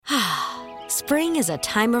Spring is a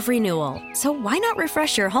time of renewal, so why not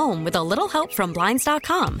refresh your home with a little help from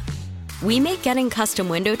Blinds.com? We make getting custom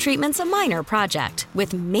window treatments a minor project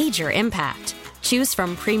with major impact. Choose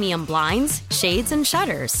from premium blinds, shades, and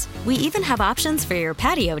shutters. We even have options for your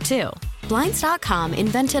patio, too. Blinds.com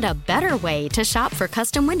invented a better way to shop for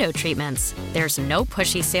custom window treatments. There's no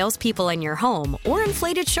pushy salespeople in your home or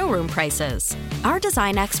inflated showroom prices. Our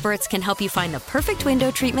design experts can help you find the perfect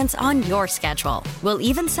window treatments on your schedule. We'll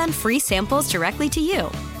even send free samples directly to you.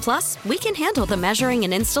 Plus, we can handle the measuring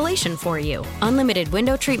and installation for you. Unlimited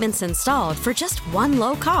window treatments installed for just one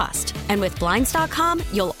low cost. And with Blinds.com,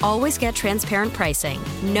 you'll always get transparent pricing.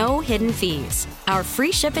 No hidden fees. Our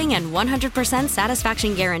free shipping and 100%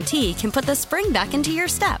 satisfaction guarantee can put the spring back into your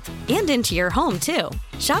step and into your home, too.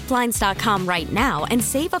 Shop Blinds.com right now and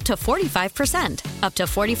save up to 45%. Up to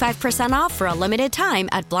 45% off for a limited time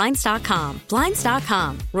at Blinds.com.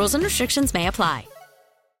 Blinds.com. Rules and restrictions may apply.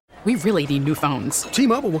 We really need new phones.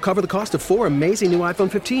 T-Mobile will cover the cost of 4 amazing new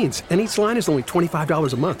iPhone 15s, and each line is only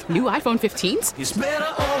 $25 a month. New iPhone 15s? It's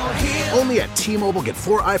better over here. Only at T-Mobile, get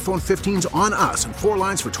 4 iPhone 15s on us and 4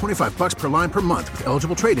 lines for $25 per line per month with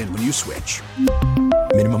eligible trade-in when you switch.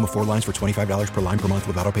 Minimum of 4 lines for $25 per line per month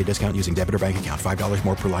with autopay discount using debit or bank account. $5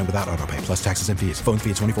 more per line without autopay, plus taxes and fees. Phone fee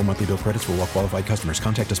at 24 monthly bill credits for well-qualified customers.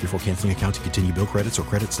 Contact us before canceling account to continue bill credits or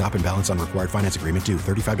credit stop and balance on required finance agreement due.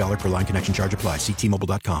 $35 per line connection charge applies. See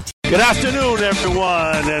T-Mobile.com. Good afternoon,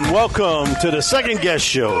 everyone, and welcome to the Second Guest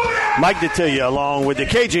Show. Mike Detillier, along with the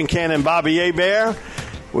Cajun Cannon, Bobby Hebert.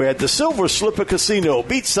 We're at the Silver Slipper Casino,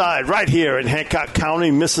 beachside, right here in Hancock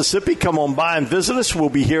County, Mississippi. Come on by and visit us. We'll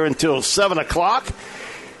be here until 7 o'clock.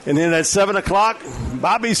 And then at 7 o'clock,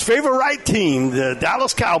 Bobby's favorite team, the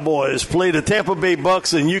Dallas Cowboys, play the Tampa Bay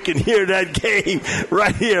Bucks, and you can hear that game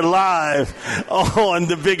right here live on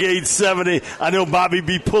the Big 870. I know Bobby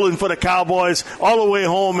be pulling for the Cowboys all the way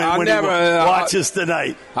home and when he watches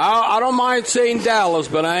tonight. I don't mind saying Dallas,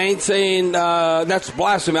 but I ain't saying that's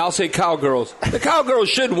blasphemy. I'll say Cowgirls. The Cowgirls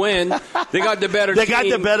should win. They got the better team. They got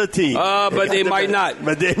the better team. But they might not.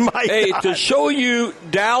 But they might not. To show you,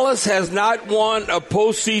 Dallas has not won a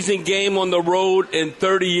postseason game on the road in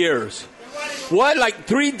 30 years. What, like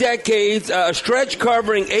 3 decades, a stretch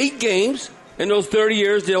covering 8 games in those 30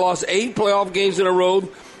 years. They lost 8 playoff games in a row.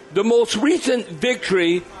 The most recent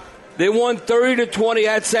victory, they won 30-20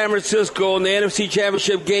 at San Francisco in the NFC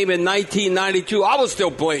Championship game in 1992. I was still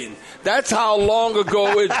playing. That's how long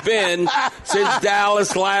ago it's been since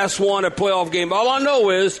Dallas last won a playoff game. All I know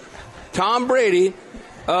is Tom Brady,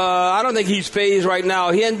 I don't think he's phased right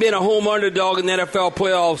now. He hasn't been a home underdog in the NFL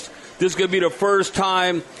playoffs. This is going to be the first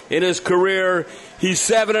time in his career. He's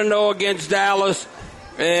 7-0 against Dallas.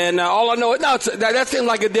 And all I know, that seems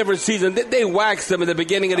like a different season. They waxed them at the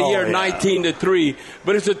beginning of the year, 19-3.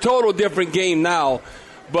 But it's a total different game now.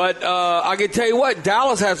 But I can tell you what,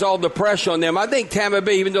 Dallas has all the pressure on them. I think Tampa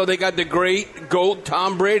Bay, even though they got the great GOAT,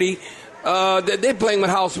 Tom Brady, they're playing with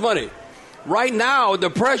house money. Right now, the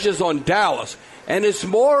pressure's on Dallas. And it's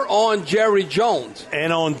more on Jerry Jones.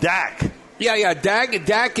 And on Dak. Yeah,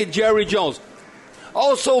 Dak and Jerry Jones.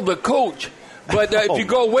 Also the coach. But if you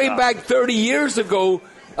go way back 30 years ago,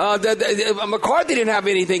 McCarthy didn't have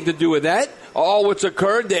anything to do with that. All what's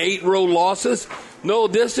occurred, the 8 road losses. No,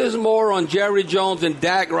 this is more on Jerry Jones and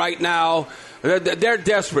Dak right now. They're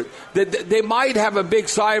desperate. They might have a big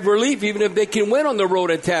sigh of relief even if they can win on the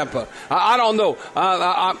road at Tampa. I don't know.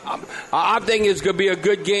 I think it's going to be a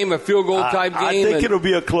good game, a field goal type game. I think it'll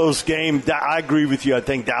be a close game. I agree with you. I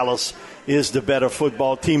think Dallas is the better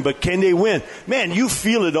football team. But can they win? Man, you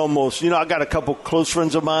feel it almost. You know, I got a couple close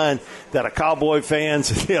friends of mine that are Cowboy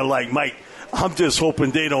fans. They're like, Mike, I'm just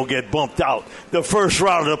hoping they don't get bumped out the first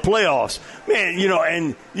round of the playoffs. Man, you know,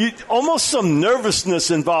 and almost some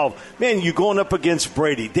nervousness involved. Man, you're going up against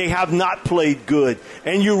Brady. They have not played good.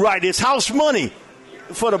 And you're right, it's house money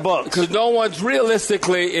for the Bucs. Because no one's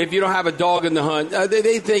realistically, if you don't have a dog in the hunt,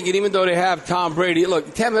 they think, and even though they have Tom Brady,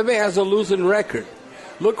 look, Tampa Bay has a losing record.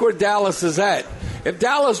 Look where Dallas is at. If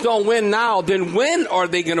Dallas don't win now, then when are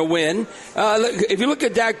they going to win? If you look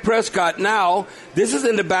at Dak Prescott now, this is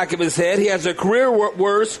in the back of his head. He has a career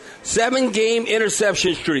worst 7-game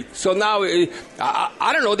interception streak. So now,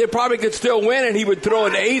 I don't know, they probably could still win, and he would throw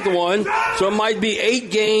an 8th one. So it might be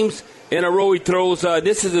 8 games in a row he throws.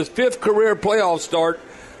 This is his 5th career playoff start.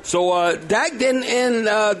 So Dak didn't end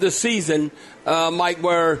the season, Mike,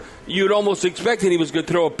 where you'd almost expect he was going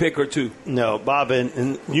to throw a pick or 2. No, Bob,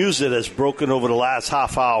 and news that has broken over the last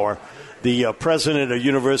half hour. The president of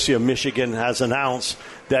University of Michigan has announced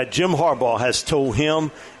that Jim Harbaugh has told him,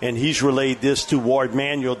 and he's relayed this to Ward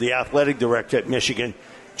Manuel, the athletic director at Michigan,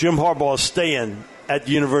 Jim Harbaugh is staying at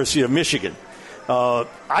the University of Michigan.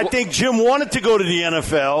 I think Jim wanted to go to the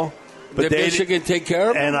NFL. But did Michigan take care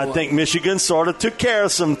of him? And I think Michigan sort of took care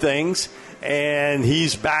of some things, and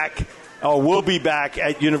he's back, or will be back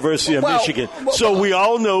at University of Michigan. So we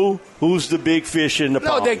all know who's the big fish in the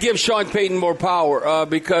pond. No, they give Sean Payton more power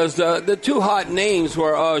because the two hot names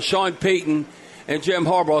were Sean Payton and Jim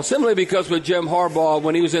Harbaugh, simply because what Jim Harbaugh,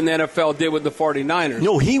 when he was in the NFL, did with the 49ers.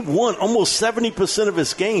 No, he won almost 70% of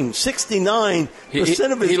his games, 69% of his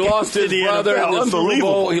games. He lost his brother in the Super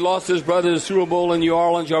Bowl. He lost his brother in the Super Bowl in New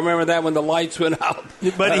Orleans. Y'all remember that when the lights went out?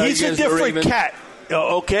 But he's a different cat,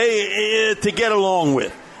 okay, to get along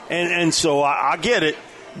with. And so I get it.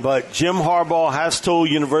 But Jim Harbaugh has told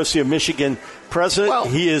University of Michigan president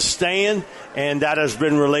he is staying, and that has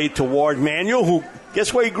been relayed to Ward Manuel, who –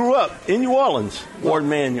 guess where he grew up? In New Orleans, Ward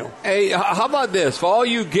Manuel. Hey, how about this? For all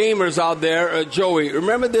you gamers out there, Joey,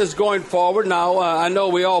 remember this going forward. Now, I know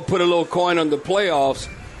we all put a little coin on the playoffs.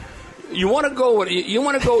 You want to go,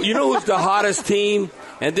 you know who's the hottest team?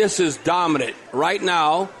 And this is dominant right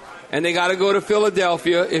now. And they got to go to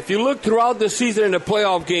Philadelphia. If you look throughout the season in the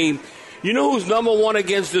playoff game, you know who's number one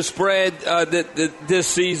against the spread this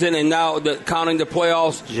season and now counting the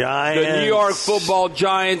playoffs? Giants. The New York Football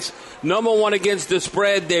Giants. Number one against the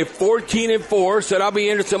spread. They're 14-4, so that'll be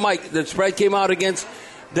interesting. Mike, the spread came out against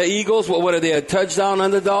the Eagles. What are they, a touchdown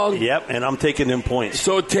underdog? Yep, and I'm taking them points.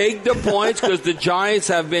 So take the points because the Giants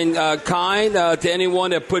have been kind to anyone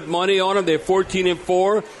that put money on them. They're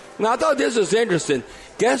 14-4. Now, I thought this was interesting.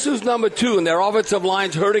 Guess who's number two, and their offensive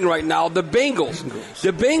line's hurting right now? The Bengals.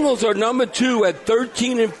 The Bengals are number two at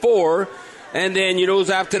 13-4, and then, you know who's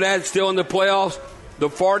after that still in the playoffs? The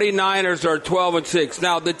 49ers are 12-6.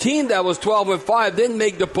 Now, the team that was 12-5 didn't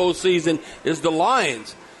make the postseason is the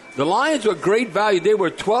Lions. The Lions were great value. They were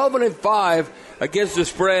 12-5 against the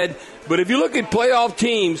spread. But if you look at playoff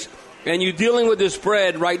teams and you're dealing with the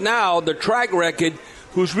spread right now, the track record,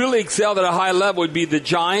 who's really excelled at a high level would be the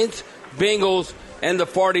Giants, Bengals, and the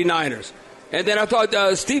 49ers. And then I thought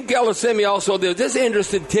Steve Geller sent me also this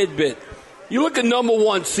interesting tidbit. You look at number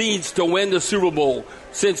one seeds to win the Super Bowl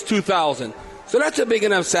since 2000. So that's a big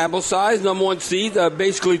enough sample size, number one seed,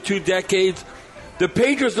 basically 2 decades. The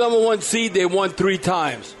Patriots, number one seed, they won 3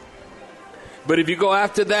 times. But if you go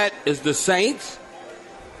after that, is the Saints,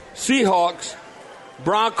 Seahawks,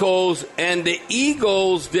 Broncos, and the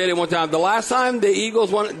Eagles did it one time. The last time the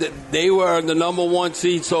Eagles won, they were the number one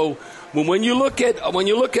seed. So when you look at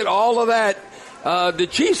all of that, the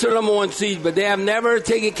Chiefs are number one seed, but they have never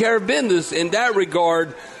taken care of business in that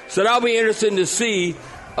regard. So that'll be interesting to see.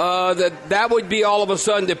 That would be all of a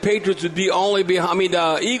sudden the Patriots would be only behind. I mean,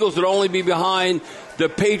 the Eagles would only be behind the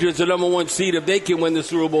Patriots, the number one seed, if they can win the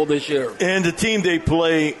Super Bowl this year. And the team they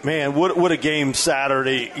play, man, what a game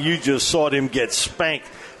Saturday! You just saw them get spanked.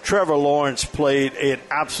 Trevor Lawrence played an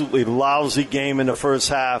absolutely lousy game in the first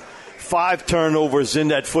half. 5 turnovers in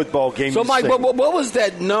that football game. So, Mike, what was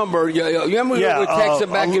that number? You remember we were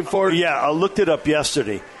texting back and forth? Yeah, I looked it up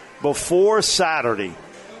yesterday. Before Saturday,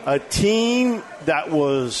 a team that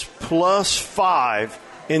was +5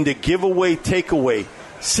 in the giveaway takeaway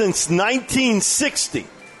since 1960.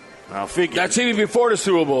 Now figure that's even before the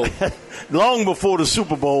Super Bowl. Long before the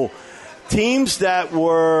Super Bowl. Teams that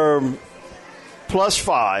were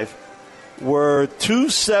 +5 were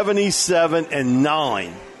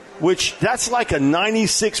 277-9, which that's like a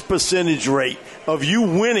 96% rate of you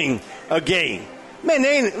winning a game. Man,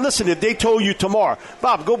 listen, if they told you tomorrow,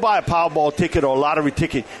 Bob, go buy a Powerball ticket or a lottery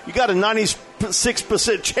ticket, you got a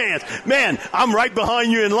 96% chance. Man, I'm right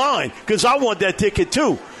behind you in line because I want that ticket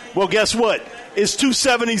too. Well, guess what? It's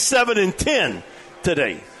 277-10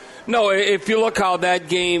 today. No, if you look how that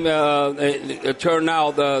game turned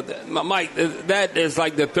out, Mike, that is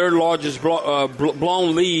like the third largest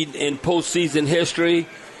blown lead in postseason history.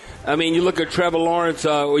 I mean, you look at Trevor Lawrence,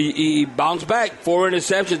 he bounced back, 4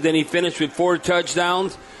 interceptions, then he finished with 4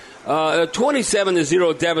 touchdowns.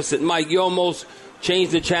 27-0 deficit. Mike, you almost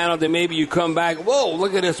changed the channel, then maybe you come back. Whoa,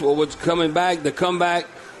 look at this, what's coming back, the comeback.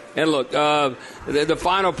 And look, the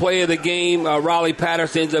final play of the game, Riley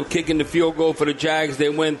Patterson ends up kicking the field goal for the Jags. They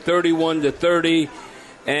win 31-30.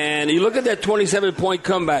 And you look at that 27-point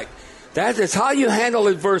comeback. That's how you handle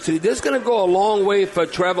adversity. This is going to go a long way for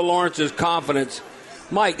Trevor Lawrence's confidence.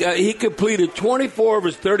 Mike, he completed 24 of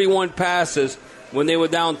his 31 passes when they were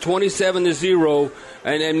down 27-0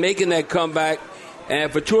 and making that comeback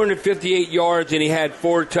and for 258 yards, and he had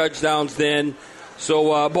 4 touchdowns then.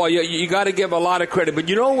 So, boy, you got to give a lot of credit. But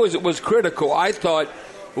you know what was critical? I thought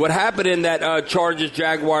what happened in that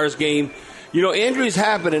Chargers-Jaguars game, you know, injuries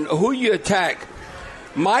happen, and who you attack?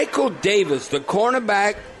 Michael Davis, the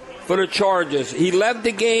cornerback for the Chargers. He left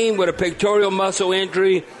the game with a pectoral muscle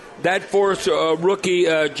injury. that forced rookie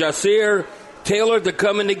Jasir Taylor to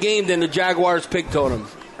come in the game. Then the Jaguars picked on him,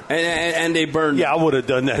 and they burned him. Yeah, I would have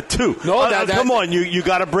done that too. No, come on, you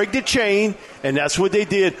got to break the chain, and that's what they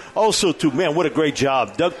did. Also, too, man, what a great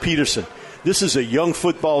job, Doug Peterson. This is a young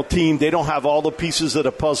football team. They don't have all the pieces of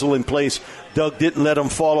the puzzle in place. Doug didn't let them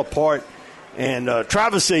fall apart. And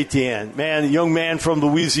Travis Etienne, man, a young man from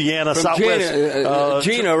Louisiana, from Southwest.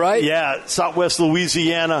 Gina, right? Yeah, Southwest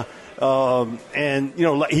Louisiana. And,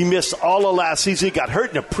 he missed all of last season. He got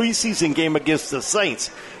hurt in a preseason game against the Saints.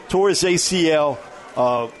 Tore his ACL,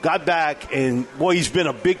 got back, and, boy, he's been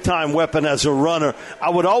a big-time weapon as a runner. I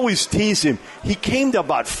would always tease him. He came to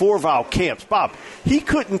about 4 of our camps. Bob, he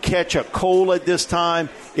couldn't catch a cold at this time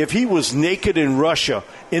if he was naked in Russia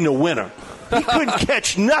in the winter. He couldn't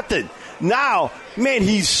catch nothing. Now, man,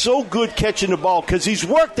 he's so good catching the ball because he's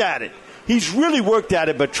worked at it. He's really worked at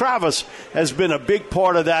it, but Travis has been a big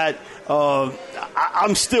part of that.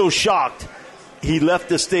 I'm still shocked. He left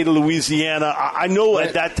the state of Louisiana. I know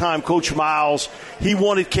at that time, Coach Miles, he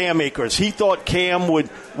wanted Cam Akers. He thought Cam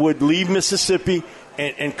would leave Mississippi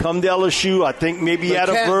and come to LSU. I think maybe he had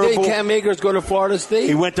a verbal. Did Cam Akers go to Florida State?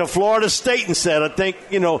 He went to Florida State and said, I think,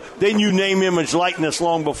 they knew name, image, likeness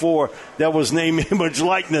long before that was name, image,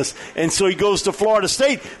 likeness. And so he goes to Florida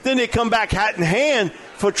State. Then they come back hat in hand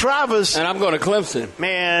for Travis. And I'm going to Clemson.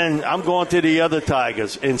 Man, I'm going to the other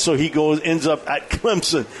Tigers. And so he ends up at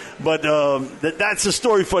Clemson. But that's a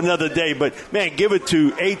story for another day. But, man, give it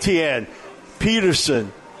to Etienne,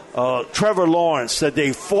 Peterson, Trevor Lawrence, that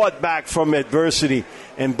they fought back from adversity.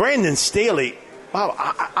 And Brandon Staley, wow,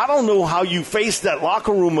 I don't know how you face that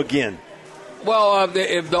locker room again. Well,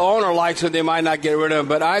 if the owner likes him, they might not get rid of him.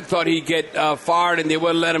 But I thought he'd get fired, and they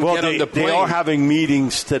wouldn't let him get on the plane. They are having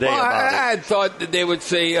meetings today about it. I thought that they would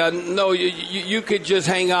say, no, you could just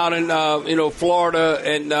hang out in Florida,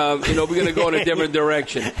 and we're going to go in a different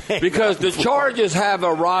direction. Because the Chargers have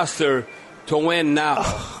a roster to win now.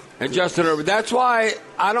 And Justin Herbert. That's why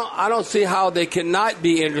I don't see how they cannot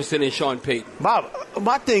be interested in Sean Payton. Bob,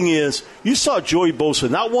 my thing is, you saw Joey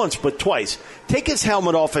Bosa not once but twice take his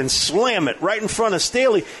helmet off and slam it right in front of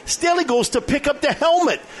Staley. Staley goes to pick up the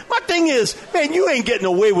helmet. My thing is, man, you ain't getting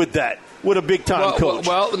away with that with a big-time coach.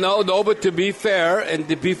 Well, no, but to be fair,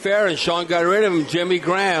 and Sean got rid of him, Jimmy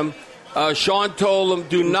Graham, Sean told him,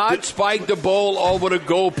 do not spike the ball over the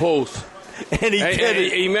goalpost. And he did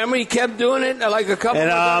it. Remember, he kept doing it like a couple of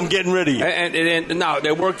times. I'm getting rid of you. And now,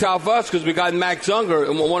 it worked out for us because we got Max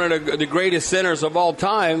Unger, one of the greatest centers of all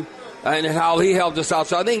time, and how he helped us out.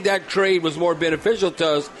 So I think that trade was more beneficial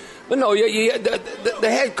to us. But no, the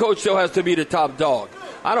head coach still has to be the top dog.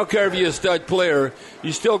 I don't care if you're a stud player.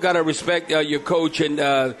 You still got to respect your coach,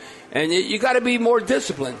 and you got to be more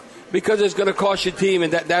disciplined. Because it's going to cost your team,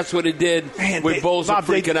 and that's what it did with Bosa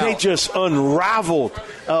freaking out. They just unraveled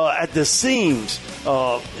at the seams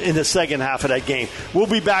in the second half of that game. We'll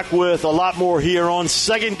be back with a lot more here on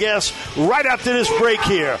Second Guess right after this break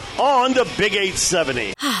here on the Big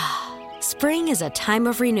 870. Spring is a time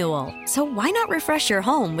of renewal, so why not refresh your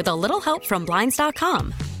home with a little help from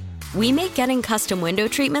Blinds.com? We make getting custom window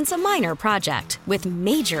treatments a minor project with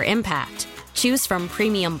major impact. Choose from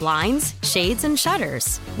premium blinds, shades, and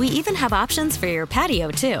shutters. We even have options for your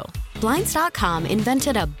patio, too. Blinds.com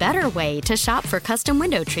invented a better way to shop for custom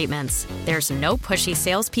window treatments. There's no pushy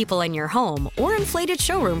salespeople in your home or inflated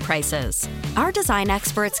showroom prices. Our design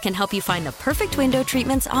experts can help you find the perfect window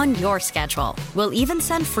treatments on your schedule. We'll even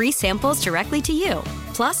send free samples directly to you.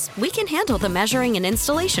 Plus, we can handle the measuring and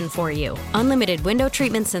installation for you. Unlimited window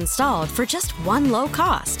treatments installed for just one low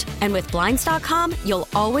cost. And with Blinds.com, you'll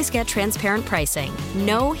always get transparent pricing.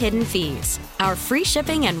 No hidden fees. Our free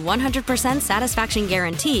shipping and 100% satisfaction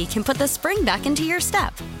guarantee can put the spring back into your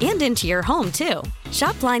step and into your home, too.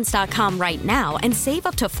 Shop Blinds.com right now and save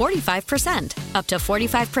up to 45%. Up to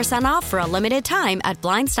 45% off for a limited time at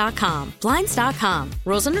Blinds.com. Blinds.com.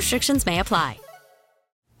 Rules and restrictions may apply.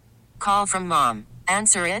 Call from mom.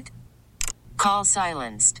 Answer it. Call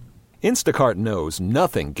silenced. Instacart knows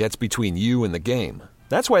nothing gets between you and the game.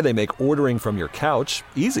 That's why they make ordering from your couch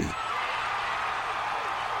easy.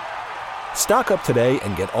 Stock up today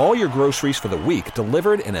and get all your groceries for the week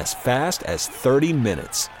delivered in as fast as 30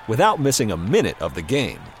 minutes without missing a minute of the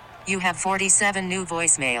game. You have 47 new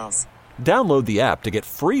voicemails. Download the app to get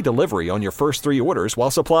free delivery on your first 3 orders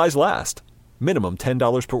while supplies last. Minimum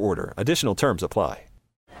 $10 per order. Additional terms apply.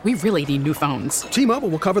 We really need new phones. T-Mobile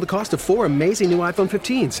will cover the cost of 4 amazing new iPhone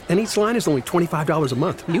 15s, and each line is only $25 a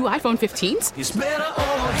month. New iPhone 15s? It's better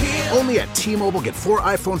over here. Only at T-Mobile, get 4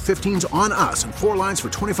 iPhone 15s on us and 4 lines for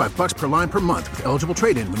 $25 per line per month with eligible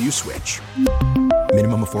trade-in when you switch.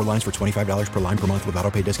 Minimum of 4 lines for $25 per line per month with auto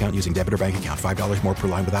pay discount using debit or bank account. $5 more per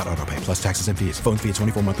line without auto pay, plus taxes and fees. Phone fee at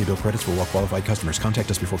 24 monthly bill credits for well-qualified customers. Contact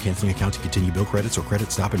us before canceling account to continue bill credits or credit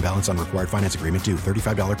stop and balance on required finance agreement due.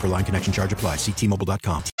 $35 per line connection charge applies. See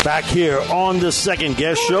T-Mobile.com. Back here on the second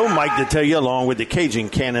guest show, Mike Detillier along with the Cajun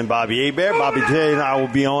Cannon, Bobby Hebert. Bobby Detillier and I will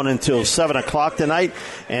be on until 7 o'clock tonight,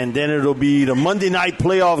 and then it'll be the Monday night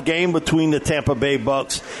playoff game between the Tampa Bay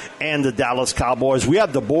Bucks and the Dallas Cowboys. We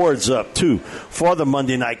have the boards up, too, for the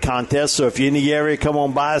Monday night contest. So if you're in the area, come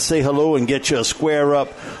on by, say hello, and get you a square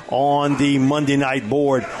up on the Monday night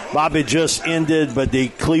board. Bobby just ended, but the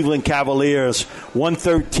Cleveland Cavaliers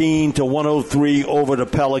 113-103 over the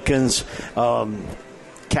Pelicans.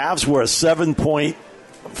 Cavs were a 7-point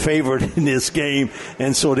favorite in this game,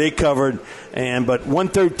 and so they covered. But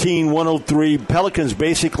 113-103, Pelicans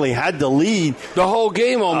basically had the lead the whole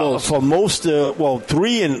game almost for most.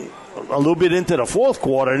 3 and a little bit into the fourth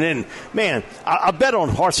quarter, and then, man, I bet on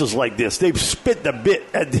horses like this. They've spit the bit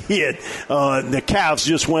at the end. The Cavs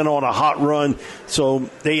just went on a hot run, so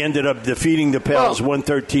they ended up defeating the Pels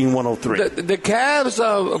 113-103. The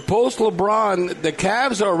Cavs, post LeBron, the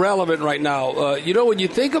Cavs are relevant right now. When you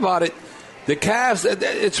think about it, the Cavs,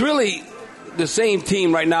 it's really the same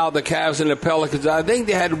team right now, the Cavs and the Pelicans. I think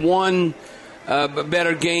they had one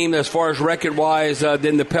better game as far as record-wise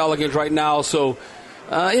than the Pelicans right now, so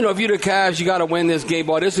if you're the Cavs, you got to win this game.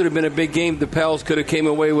 Boy, this would have been a big game. The Pels could have came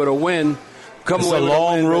away with a win. It's a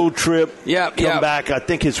long road trip. Come back. I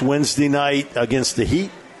think it's Wednesday night against the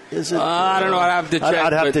Heat. Is it? I don't know. I'd have to check.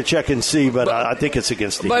 I'd have to check and see, but I think it's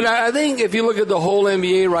against the Heat. But I think if you look at the whole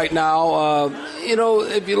NBA right now,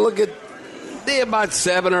 if you look at they're about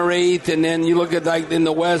 7 or 8, and then you look at like in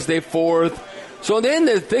the West, they're 4th. So then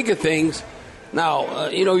the thick of things. Now,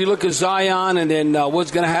 you look at Zion, and then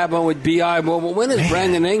what's going to happen with B.I. Well, when is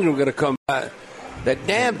Brandon Ingram going to come back? That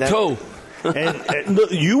damn toe. and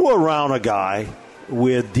look, you were around a guy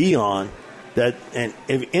with Dion that, and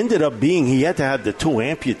it ended up being he had to have the toe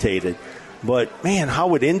amputated. But, man,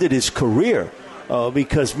 how it ended his career.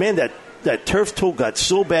 Because, man, that turf toe got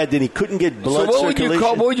so bad that he couldn't get blood circulation.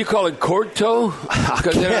 What would you call it, court toe?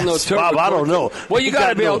 Because there's no turf. Bob, I don't know. Well, you got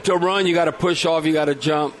to be able to run. You got to push off. You got to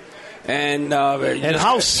jump. And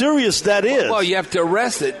how serious that is. Well, you have to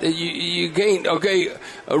arrest it. You can't. Okay,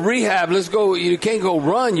 rehab. Let's go. You can't go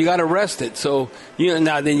run. You got to arrest it. So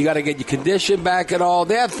now then you got to get your condition back and all.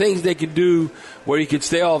 They have things they can do where you can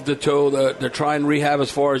stay off the toe to try and rehab as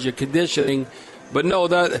far as your conditioning. But no,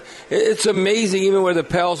 it's amazing. Even where the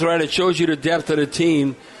Pels are at, it shows you the depth of the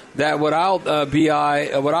team. That without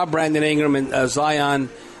without Brandon Ingram and Zion,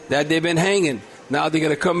 that they've been hanging. Now they're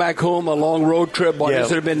going to come back home, a long road trip. Boy, this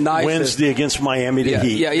would have been nice. Wednesday against Miami, the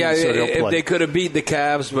Heat. Yeah. If they could have beat the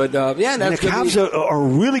Cavs. But, that's the Cavs are a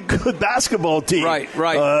really good basketball team.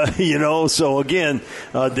 Right. So, again.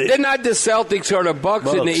 They're not the Celtics or the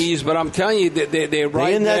Bucks in the East, but I'm telling you, they're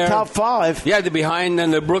right in there. that top 5. Yeah, they're behind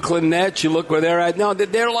the Brooklyn Nets. You look where they're at. No,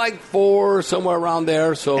 they're like 4, somewhere around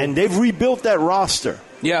there. So, and they've rebuilt that roster.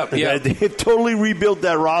 Yeah. They've totally rebuilt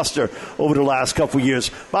that roster over the last couple of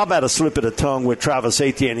years. Bob had a slip of the tongue with Travis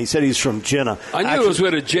Etienne. He said he's from Jenna. I knew it was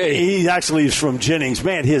with a J. He actually is from Jennings.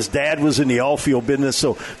 Man, his dad was in the all-field business.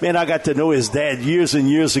 So, man, I got to know his dad years and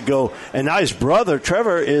years ago. And now his brother,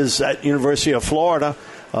 Trevor, is at University of Florida.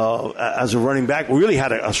 As a running back, we really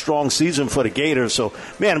had a strong season for the Gators. So,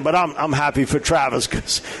 man, but I'm happy for Travis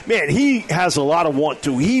because, man, he has a lot of want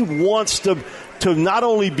to. He wants to not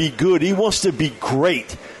only be good, he wants to be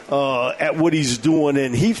great at what he's doing,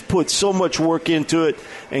 and he's put so much work into it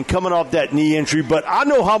and coming off that knee injury. But I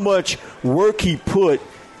know how much work he put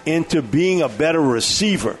into being a better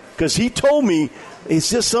receiver because he told me it's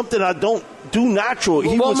just something I don't do natural.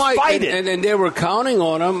 He was Mike, fighting. And they were counting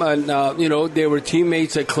on him, and, they were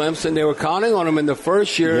teammates at Clemson. They were counting on him in the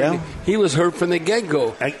first year. Yeah. He was hurt from the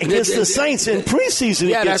get-go. Against the Saints in preseason,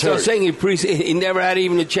 yeah, that's what I'm saying. He never had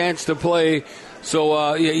even a chance to play.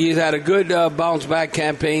 So he's had a good bounce-back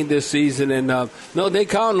campaign this season, and they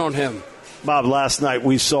counted on him. Bob, last night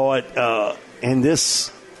we saw it, and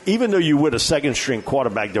this, even though you were a second-string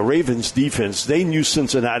quarterback, the Ravens' defense, they knew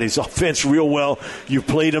Cincinnati's offense real well. You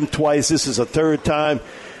played them twice. This is a third time.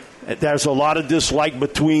 There's a lot of dislike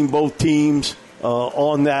between both teams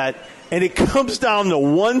on that, and it comes down to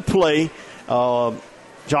one play. John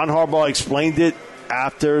Harbaugh explained it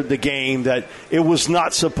after the game that it was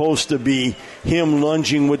not supposed to be him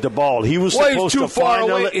lunging with the ball. He was supposed to find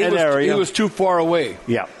an area. He was too far away.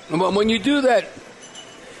 Yeah. But when you do that,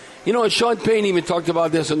 and Sean Payne even talked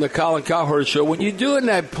about this on the Colin Cowherd show, when you're doing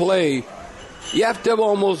that play, you have to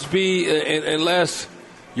almost be, unless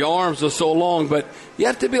your arms are so long, but you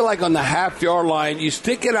have to be like on the half-yard line. You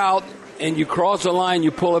stick it out, and you cross the line,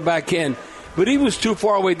 you pull it back in. But he was too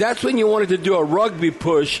far away. That's when you wanted to do a rugby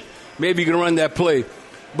push. Maybe you can run that play.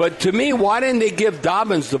 But to me, why didn't they give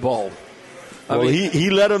Dobbins the ball? Well, he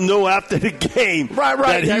let him know after the game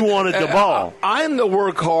that he wanted the ball. I'm the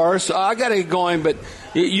workhorse. I got to get going, but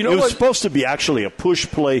you know it was supposed to be actually a push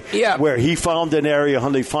play where he found an area,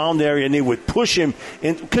 they found an area, and they would push him.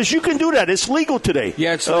 Because you can do that. It's legal today.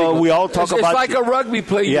 Yeah, it's legal. We all talk about it's like a rugby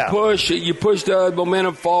play. You push the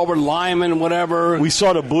momentum forward, lineman, whatever. We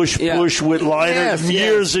saw the push with Liner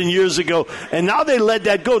years and years ago, and now they let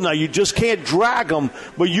that go. Now you just can't drag them,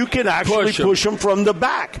 but you can actually push them from the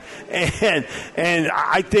back. And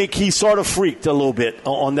I think he sort of freaked a little bit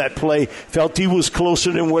on that play. Felt he was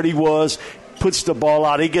closer than what he was. Puts the ball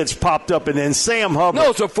out. He gets popped up, and then Sam Hubbard.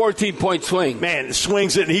 No, it's a 14-point swing. Man,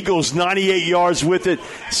 swings it, and he goes 98 yards with it.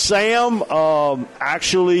 Sam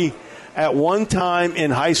actually, at one time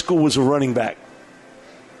in high school, was a running back.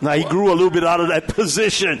 Now, he grew a little bit out of that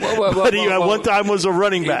position, but he at one time was a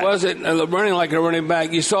running back. He wasn't running like a running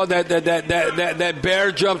back. You saw that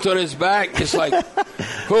bear jumped on his back. It's like,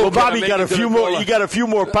 well, Bobby got a few more. You got a few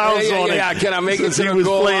more pounds on it. Yeah, can I make it to the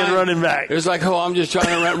goal line? He was playing running back. It's like, I'm just trying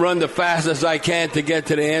to run the fastest I can to get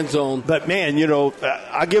to the end zone. But, man,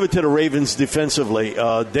 I give it to the Ravens defensively.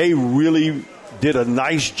 They really did a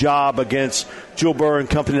nice job against Joe Burrow and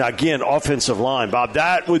company. Again, offensive line, Bob.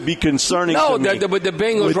 That would be concerning to me. But the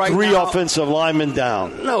Bengals with right three now, offensive linemen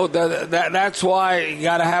down. No, that's why you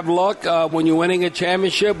got to have luck when you're winning a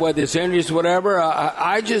championship, whether it's injuries, whatever.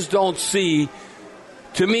 I just don't see.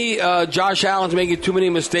 To me, Josh Allen's making too many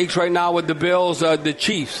mistakes right now with the Bills, the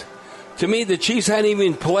Chiefs. To me, the Chiefs hadn't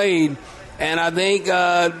even played, and I think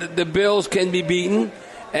the Bills can be beaten.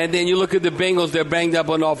 And then you look at the Bengals; they're banged up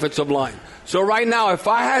on the offensive line. So right now, if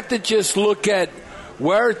I had to just look at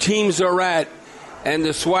where teams are at and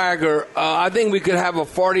the swagger, I think we could have a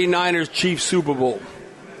 49ers-Chiefs Super Bowl.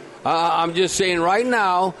 I'm just saying right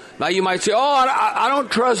now. Now you might say, I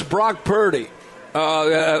don't trust Brock Purdy.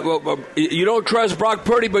 You don't trust Brock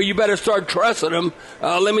Purdy, but you better start trusting him.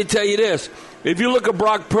 Let me tell you this. If you look at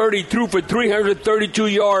Brock Purdy, threw for 332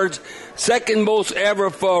 yards, second most ever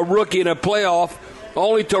for a rookie in a playoff,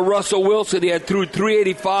 only to Russell Wilson. He had threw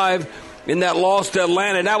 385 in that loss to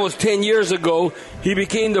Atlanta. That was 10 years ago. He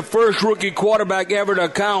became the first rookie quarterback ever to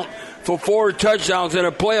account for 4 touchdowns in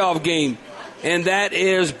a playoff game, and that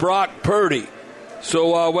is Brock Purdy.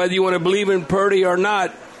 So whether you want to believe in Purdy or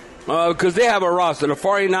not, because they have a roster. The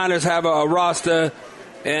 49ers have a roster,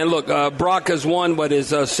 and look, Brock has won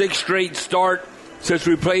his 6th straight start since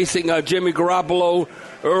replacing Jimmy Garoppolo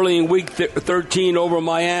early in Week 13 over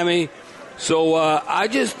Miami. So I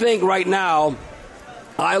just think right now,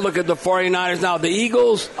 I look at the 49ers now. The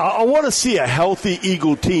Eagles. I want to see a healthy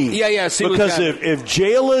Eagle team. Yeah. Because if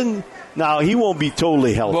Jalen, now he won't be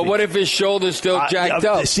totally healthy. But what if his shoulder's still jacked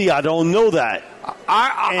up? See, I don't know that.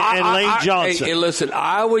 And Lane Johnson. Hey, listen,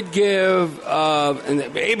 I would give.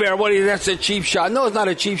 Hey, Bear, that's a cheap shot. No, it's not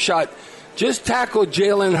a cheap shot. Just tackle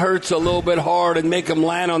Jalen Hurts a little bit hard and make him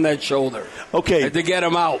land on that shoulder. Okay, to get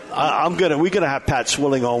him out. We're gonna have Pat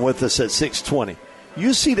Swilling on with us at 6:20.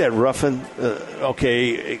 You see that roughing,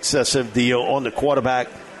 excessive deal on the quarterback,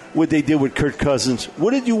 what they did with Kirk Cousins.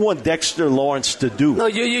 What did you want Dexter Lawrence to do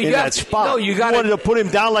in that spot? No, you wanted to put him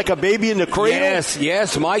down like a baby in the cradle?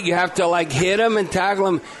 Yes, Mike. You have to, hit him and tackle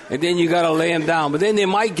him, and then you got to lay him down. But then they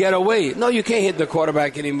might get away. No, you can't hit the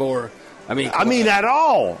quarterback anymore. I mean at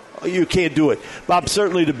all. You can't do it. Bob,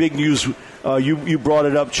 certainly the big news, you brought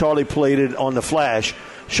it up. Charlie played it on the flash.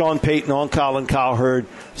 Sean Payton on Colin Cowherd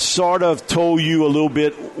sort of told you a little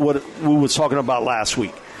bit what we were talking about last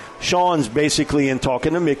week. Sean's basically, in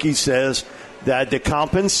talking to Mickey, says that the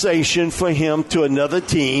compensation for him to another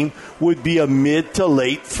team would be a mid to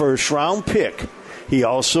late first-round pick. He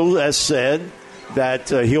also has said that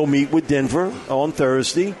he'll meet with Denver on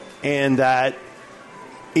Thursday and that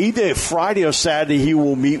either Friday or Saturday he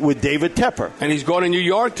will meet with David Tepper. And he's going to New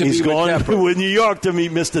York to meet with Tepper. He's going with New York to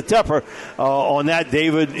meet Mr. Tepper. On that,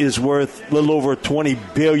 David is worth a little over $20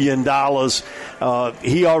 billion.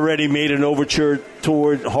 He already made an overture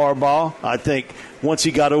toward Harbaugh. I think once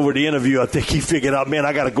he got over the interview, I think he figured out, man,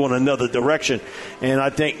 I got to go in another direction. And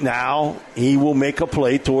I think now he will make a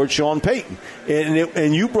play toward Sean Payton.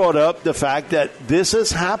 And you brought up the fact that this has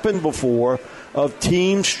happened before of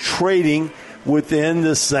teams trading within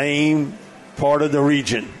the same part of the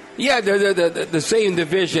region. Yeah, the same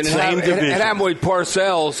division. It happened with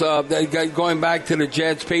Parcells, going back to the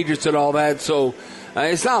Jets, Patriots, and all that. So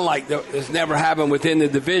it's not like it's never happened within the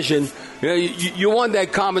division. You want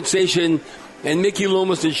that compensation, and Mickey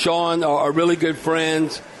Loomis and Sean are really good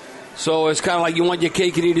friends. So it's kind of like you want your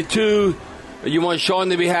cake and eat it too. You want Sean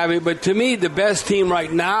to be happy. But to me, the best team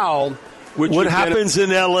right now. What happens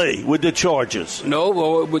in L.A. with the Chargers?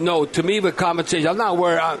 No. To me, with compensation, I'm not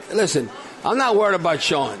worried. I'm not worried about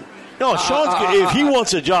Sean. No, Sean's if he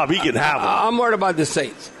wants a job, he can have it. I'm worried about the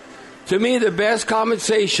Saints. To me, the best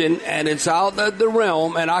compensation, and it's out of the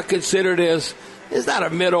realm, and I consider this, it's not a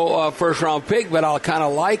middle first-round pick, but I'll kind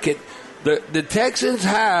of like it. The Texans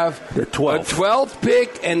have the 12th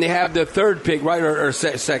pick, and they have the 3rd pick, right, or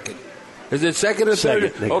second. Is it second or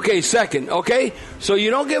third? Second. Okay, second. Okay, so you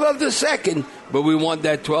don't give up the second, but we want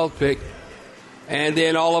that 12th pick. And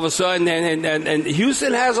then all of a sudden, and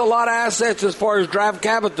Houston has a lot of assets as far as draft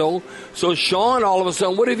capital. So Sean, all of a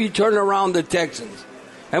sudden, what if you turn around the Texans?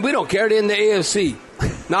 And we don't care, they're in the AFC.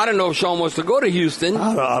 Now, I don't know if Sean wants to go to Houston.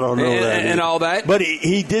 I don't know that. And all that. But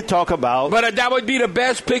he did talk about. But that would be the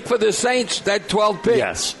best pick for the Saints, that 12th pick.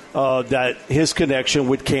 Yes, that his connection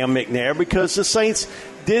with Cam McNair, because the Saints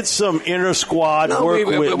did some inner squad work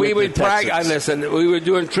we with the Texans. Listen, we were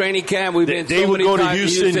doing training camp. They would go to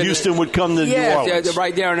Houston. Houston would come to New Orleans. Yeah,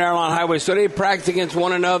 right there on Airline Highway. So they practice against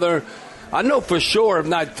one another. I know for sure, if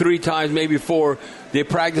not 3 times, maybe 4, they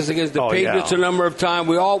practice against the Patriots a number of times.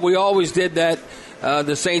 We always did that.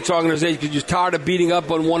 The Saints organization, because you're tired of beating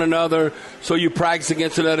up on one another, so you practice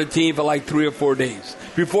against another team for like 3 or 4 days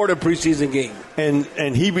before the preseason game.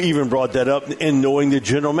 And he even brought that up in knowing the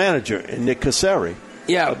general manager, Nick Cassari.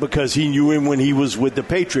 Yeah, because he knew him when he was with the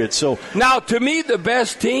Patriots. So now, to me, the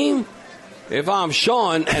best team, if I'm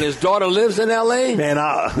Sean and his daughter lives in L.A.,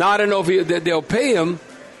 now I don't know if they'll pay him,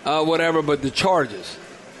 whatever, but the Chargers.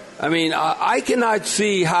 I mean, I cannot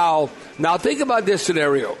see how. Now, think about this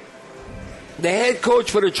scenario. The head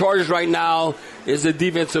coach for the Chargers right now is the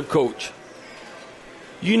defensive coach.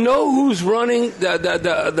 You know who's running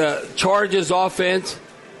the Chargers offense?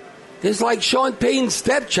 It's like Sean Payton's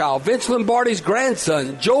stepchild, Vince Lombardi's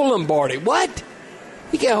grandson, Joe Lombardi. What?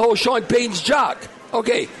 He can't hold Sean Payton's jock.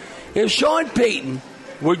 Okay, if Sean Payton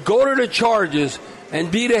would go to the Chargers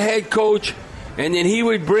and be the head coach, and then he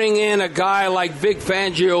would bring in a guy like Vic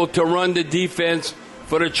Fangio to run the defense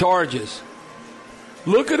for the Chargers.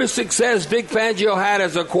 Look at the success Vic Fangio had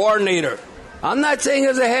as a coordinator. I'm not saying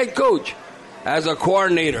as a head coach, as a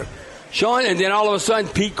coordinator. Sean, and then all of a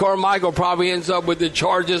sudden, Pete Carmichael probably ends up with the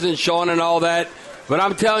Chargers and Sean and all that. But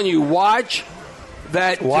I'm telling you, watch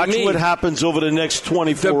that. Watch what happens over the next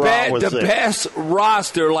 24 hours. The best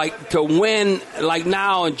roster, like to win, like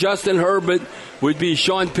now, and Justin Herbert would be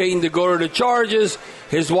Sean Payton to go to the Chargers.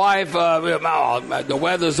 His wife, the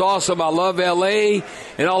weather's awesome. I love L.A.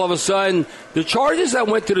 And all of a sudden, the Chargers that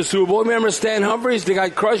went to the Super Bowl, remember Stan Humphries? They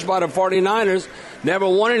got crushed by the 49ers, never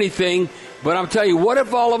won anything. But I'm telling you, what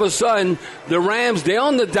if all of a sudden the Rams, they're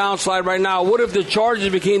on the downslide right now. What if the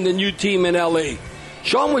Chargers became the new team in L.A.?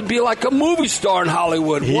 Sean would be like a movie star in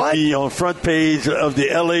Hollywood. He'd be on front page of the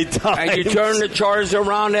L.A. Times. And you turn the Chargers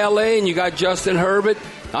around L.A. and you got Justin Herbert.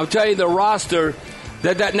 I'm telling you, the roster.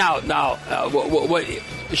 What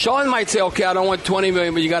Sean might say, okay, I don't want $20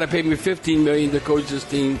 million, but you got to pay me $15 million to coach this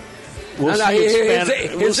team. We'll see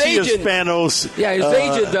his agent, Spanos. Yeah, his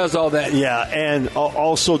agent does all that. Yeah, and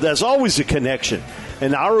also there's always a connection.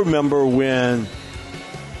 And I remember when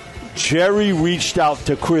Jerry reached out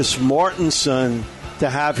to Chris Mortensen to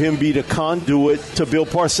have him be the conduit to Bill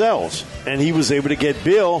Parcells. And he was able to get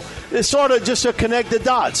Bill. It's sort of just to connect the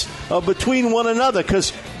dots between one another,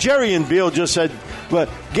 because Jerry and Bill just said, but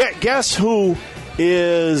guess who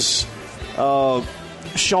is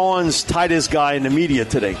Sean's tightest guy in the media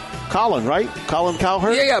today? Colin, right? Colin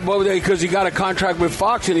Cowherd? Yeah, because he got a contract with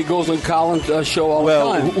Fox and he goes on Colin's show all the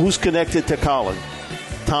time. Well, who's connected to Colin?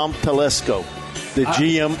 Tom Telesco, the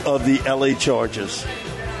GM of the L.A. Chargers.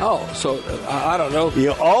 Oh, so I don't know.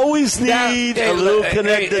 You always need a little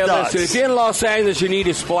connected dots. Listen, if you're in Los Angeles, you need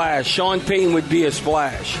a splash. Sean Payton would be a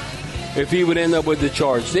splash if he would end up with the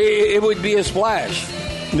Chargers. It would be a splash.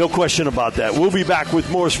 No question about that. We'll be back with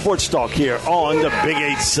more sports talk here on the Big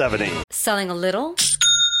 870. Selling a little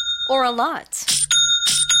or a lot?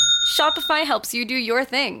 Shopify helps you do your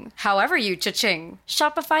thing, however you cha-ching.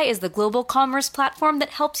 Shopify is the global commerce platform that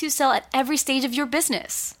helps you sell at every stage of your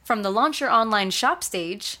business. From the launch your online shop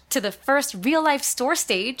stage, to the first real-life store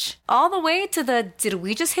stage, all the way to the did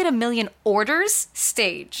we just hit 1 million orders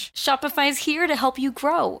stage. Shopify's here to help you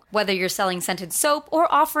grow. Whether you're selling scented soap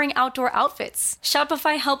or offering outdoor outfits,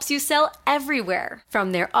 Shopify helps you sell everywhere.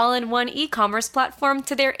 From their all-in-one e-commerce platform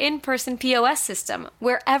to their in-person POS system,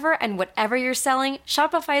 wherever and whatever you're selling,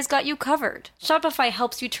 Shopify's got got you covered. Shopify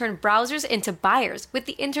helps you turn browsers into buyers with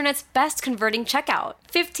the internet's best converting checkout.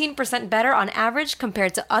 15% better on average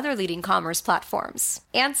compared to other leading commerce platforms.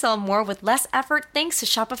 And sell more with less effort thanks to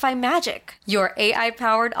Shopify Magic, your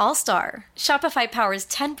AI-powered all-star. Shopify powers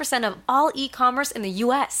 10% of all e-commerce in the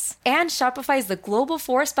U.S. And Shopify is the global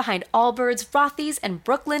force behind Allbirds, Rothy's, and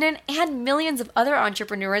Brooklinen, and millions of other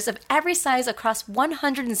entrepreneurs of every size across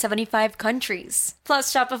 175 countries.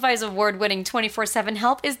 Plus, Shopify's award-winning 24/7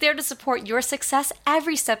 help is there to support your success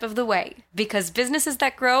every step of the way. Because businesses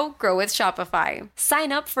that grow, grow with Shopify.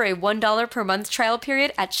 Sign up for a $1 per month trial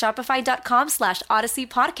period at shopify.com/Odyssey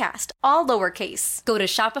Podcast, all lowercase. Go to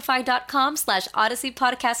shopify.com/Odyssey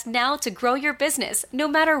Podcast now to grow your business, no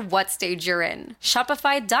matter what stage you're in.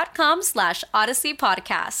 Shopify.com/Odyssey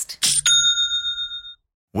Podcast.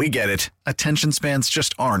 We get it. Attention spans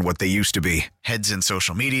just aren't what they used to be. Heads in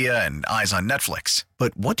social media and eyes on Netflix.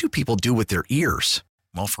 But what do people do with their ears?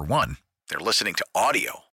 Well, for one, they're listening to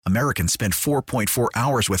audio. Americans spend 4.4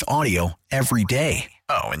 hours with audio every day.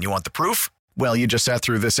 Oh, and you want the proof? Well, you just sat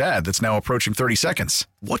through this ad that's now approaching 30 seconds.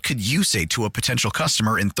 What could you say to a potential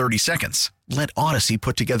customer in 30 seconds? Let Odyssey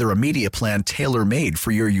put together a media plan tailor-made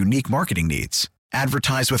for your unique marketing needs.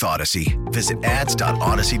 Advertise with Odyssey. Visit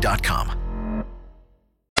ads.odyssey.com.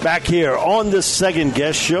 Back here on the second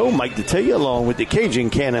guest show, Mike Detillier, along with the Cajun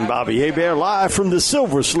Cannon Bobby Hebert, live from the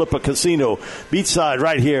Silver Slipper Casino, beachside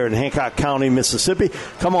right here in Hancock County, Mississippi.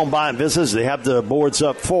 Come on by and visit us. They have the boards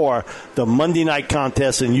up for the Monday night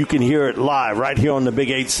contest, and you can hear it live right here on the Big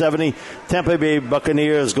 870. Tampa Bay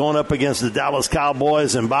Buccaneers going up against the Dallas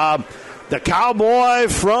Cowboys. And Bob, the Cowboy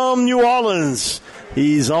from New Orleans,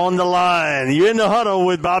 he's on the line. You're in the huddle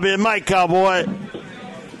with Bobby and Mike, Cowboy.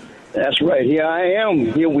 That's right. Here I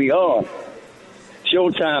am. Here we are.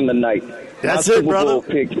 Showtime tonight. That's my it, Super brother. Bowl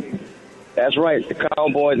pick. That's right. The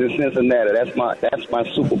Cowboys in Cincinnati. That's my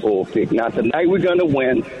Super Bowl pick. Now tonight we're gonna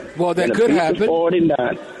win. Well, that could happen.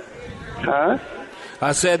 49. Huh?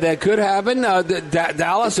 I said that could happen.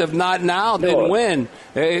 Dallas, if not now, then win.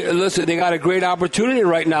 Hey, listen, they got a great opportunity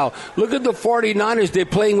right now. Look at the 49ers. They're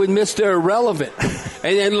playing with Mr. Irrelevant.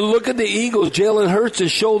 And then look at the Eagles. Jalen Hurts'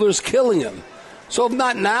 his shoulders killing him. So if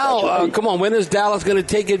not now, come on, when is Dallas going to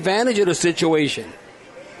take advantage of the situation?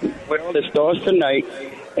 Well, it starts tonight,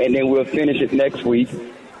 and then we'll finish it next week,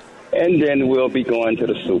 and then we'll be going to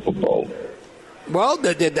the Super Bowl. Well,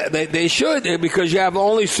 they should, because you have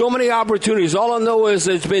only so many opportunities. All I know is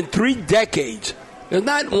it's been 3 decades. It's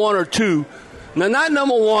not one or two. Now, not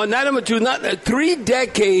number one, not number two, not 3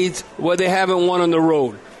 decades where they haven't won on the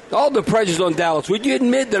road. All the pressure's on Dallas. Would you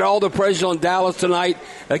admit that all the pressure's on Dallas tonight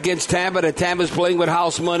against Tampa, that Tampa's playing with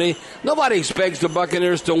house money? Nobody expects the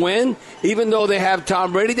Buccaneers to win, even though they have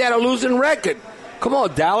Tom Brady. They had a losing record. Come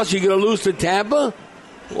on, Dallas, you're going to lose to Tampa?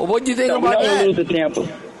 Well, what do you think about that? We're going to lose to Tampa.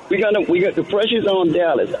 We got the pressure's on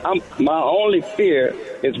Dallas. My only fear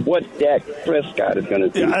is what Dak Prescott is going to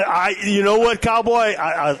do. You know what, Cowboy?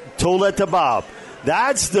 I told that to Bob.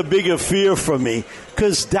 That's the bigger fear for me,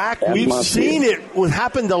 because Dak, we've seen it. What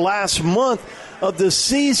happened the last month of the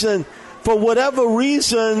season, for whatever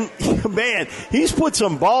reason, man, he's put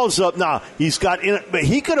some balls up. Now, but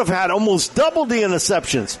he could have had almost double the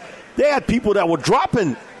interceptions. They had people that were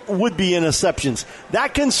dropping would-be interceptions.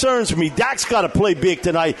 That concerns me. Dak's got to play big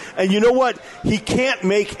tonight. And you know what? He can't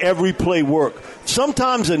make every play work.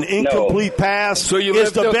 Sometimes an incomplete pass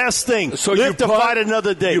is the best thing. So live to fight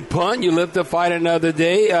another day. You punt, you live to fight another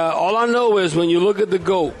day. All I know is when you look at the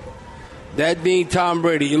GOAT, that being Tom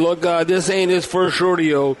Brady, you look, this ain't his first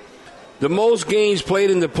rodeo. The most games played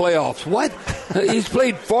in the playoffs. What? He's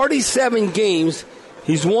played 47 games.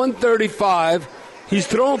 He's won 35. He's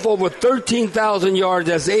thrown for over 13,000 yards.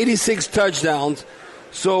 That's 86 touchdowns.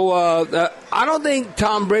 So I don't think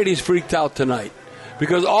Tom Brady's freaked out tonight,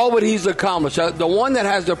 because all what he's accomplished. The one that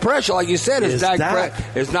has the pressure, like you said, is Dak.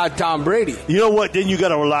 It's not Tom Brady. You know what? Then you got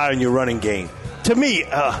to rely on your running game. To me,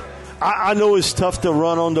 I know it's tough to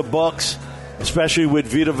run on the Bucs, especially with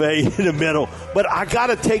Vita Vea in the middle, but I got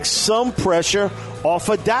to take some pressure off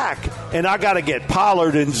of Dak, and I got to get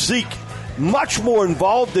Pollard and Zeke much more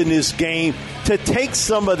involved in this game to take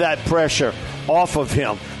some of that pressure off of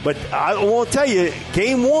him. But I won't tell you,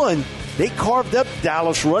 game one, they carved up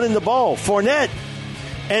Dallas running the ball. Fournette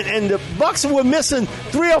and the Bucs were missing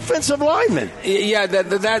 3 offensive linemen. Yeah,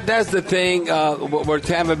 that's the thing where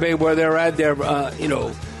Tampa Bay, where they're at there, the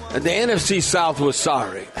NFC South was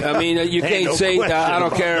sorry. I mean, you can't say, I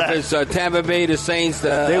don't care if it's Tampa Bay, the Saints, they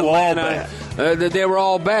were Atlanta, all bad. They were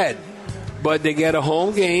all bad. But they get a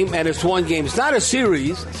home game, and it's one game. It's not a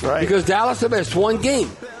series. That's right. Because Dallas, it's one game.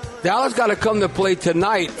 Dallas got to come to play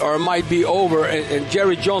tonight, or it might be over, and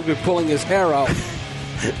Jerry Jones be pulling his hair out.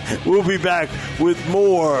 We'll be back with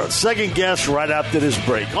more Second Guess right after this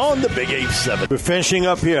break on the Big 8-7. We're finishing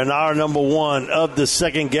up here in hour number 1 of the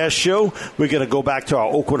Second Guess show. We're going to go back to our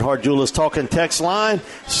Oakwood Heart Jewelers talking text line.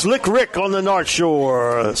 Slick Rick on the North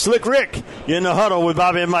Shore. Slick Rick, you're in the huddle with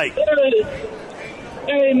Bobby and Mike.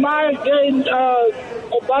 Hey, Mike. Hey,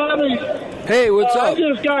 Bobby. Hey, what's up? I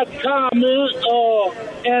just got a comment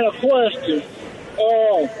and a question.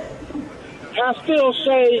 I still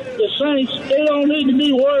say the Saints, they don't need to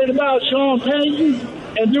be worried about Sean Payton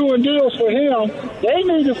and doing deals for him. They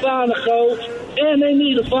need to find a coach, and they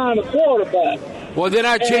need to find a quarterback. Well, they're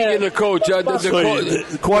not changing the coach.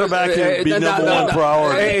 The quarterback can be number one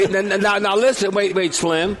priority. Now, listen. Wait,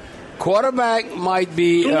 Slim. Quarterback might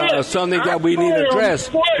be something that we need to address.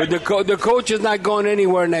 But the coach is not going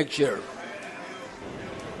anywhere next year.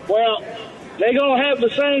 Well, they're going to have the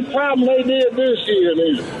same problem they did this year.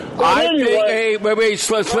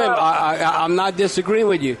 Slim, I'm not disagreeing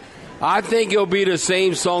with you. I think it'll be the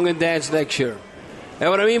same song and dance next year. And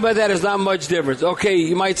what I mean by that is not much difference. Okay,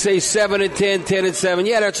 you might say 7-10, 10-7.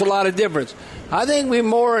 Yeah, that's a lot of difference. I think we're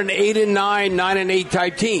more an 8-9, 9-8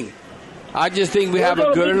 type team. I just think we have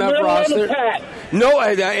a good enough roster. No,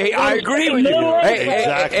 I agree with you.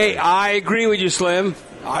 Hey, I agree with you, Slim.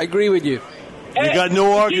 I agree with you. You got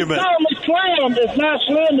no argument. Slim. It's not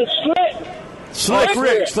Slim, it's Slick.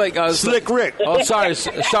 Slick Rick. Oh, sorry,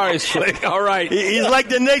 Slick. All right. He's like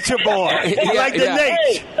the nature boy. He's like the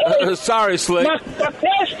nature. Sorry, Slick. My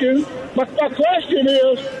question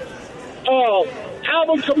is,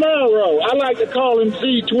 Alvin Kamara, I like to call him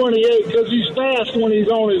Z28 because he's fast when he's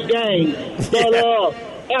on his game. But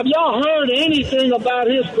have y'all heard anything about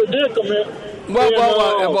his predicament?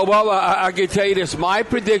 Well, I can tell you this. My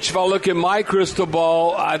prediction, if I look at my crystal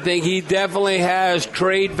ball, I think he definitely has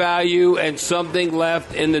trade value and something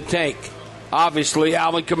left in the tank. Obviously,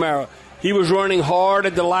 Alvin Kamara. He was running hard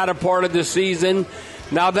at the latter part of the season.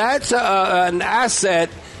 Now, that's an asset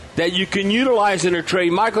that you can utilize in a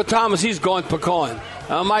trade. Michael Thomas, he's gone pecan.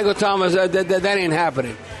 Michael Thomas, that ain't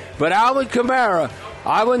happening. But Alvin Kamara,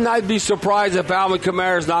 I would not be surprised if Alvin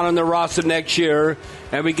Kamara is not on the roster next year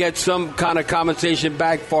and we get some kind of compensation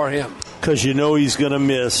back for him. Because you know he's going to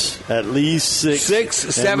miss at least 6,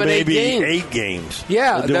 7, maybe 8 games.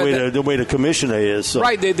 Yeah. The way the commissioner is. So.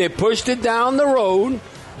 Right. They pushed it down the road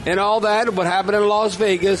and all that, what happened in Las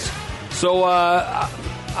Vegas. So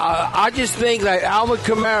I just think that Alvin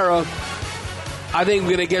Kamara, I think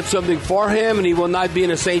we're going to get something for him, and he will not be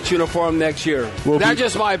in a Saints uniform next year. That's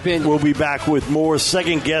just my opinion. We'll be back with more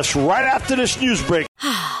Second Guess right after this news break.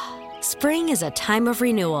 Spring is a time of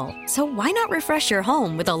renewal, so why not refresh your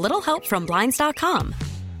home with a little help from Blinds.com?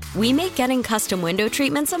 We make getting custom window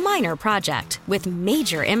treatments a minor project with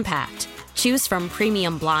major impact. Choose from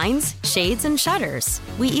premium blinds, shades, and shutters.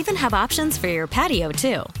 We even have options for your patio,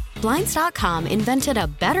 too. Blinds.com invented a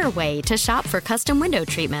better way to shop for custom window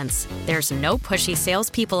treatments. There's no pushy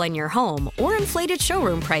salespeople in your home or inflated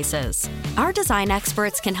showroom prices. Our design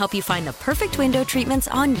experts can help you find the perfect window treatments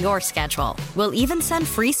on your schedule. We'll even send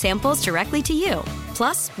free samples directly to you.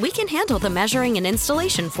 Plus, we can handle the measuring and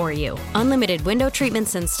installation for you. Unlimited window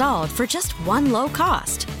treatments installed for just one low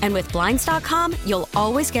cost. And with Blinds.com, you'll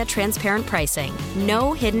always get transparent pricing.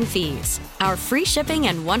 No hidden fees. Our free shipping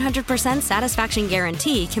and 100% satisfaction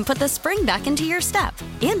guarantee can put the spring back into your step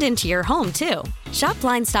and into your home, too. Shop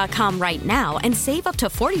Blinds.com right now and save up to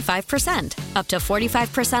 45%. Up to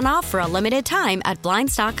 45% off for a limited time at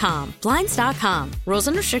Blinds.com. Blinds.com. Rules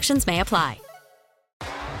and restrictions may apply.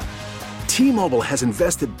 T-Mobile has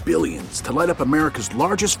invested billions to light up America's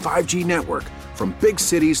largest 5G network, from big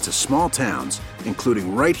cities to small towns,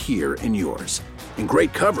 including right here in yours. And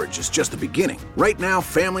great coverage is just the beginning. Right now,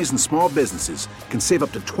 families and small businesses can save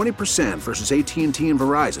up to 20% versus AT&T and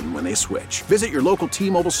Verizon when they switch. Visit your local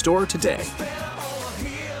T-Mobile store today.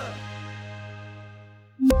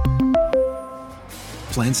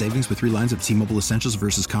 Plan savings with 3 lines of T-Mobile Essentials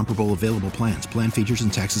versus comparable available plans. Plan features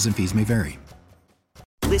and taxes and fees may vary.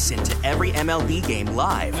 Listen to every MLB game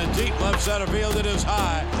live. In the deep left center field, it is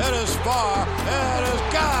high, it is far, it is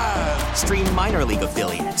gone. Stream minor league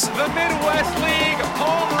affiliates. The Midwest League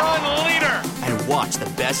home run leader. And watch the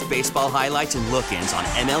best baseball highlights and look-ins on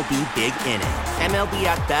MLB Big Inning. MLB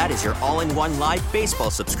At Bat is your all-in-one live baseball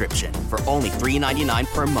subscription for only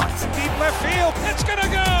 $3.99 per month. Deep left field, it's gonna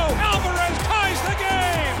go. Alvarez ties the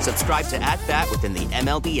game. Subscribe to At Bat within the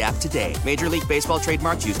MLB app today. Major League Baseball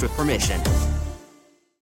trademarks used with permission.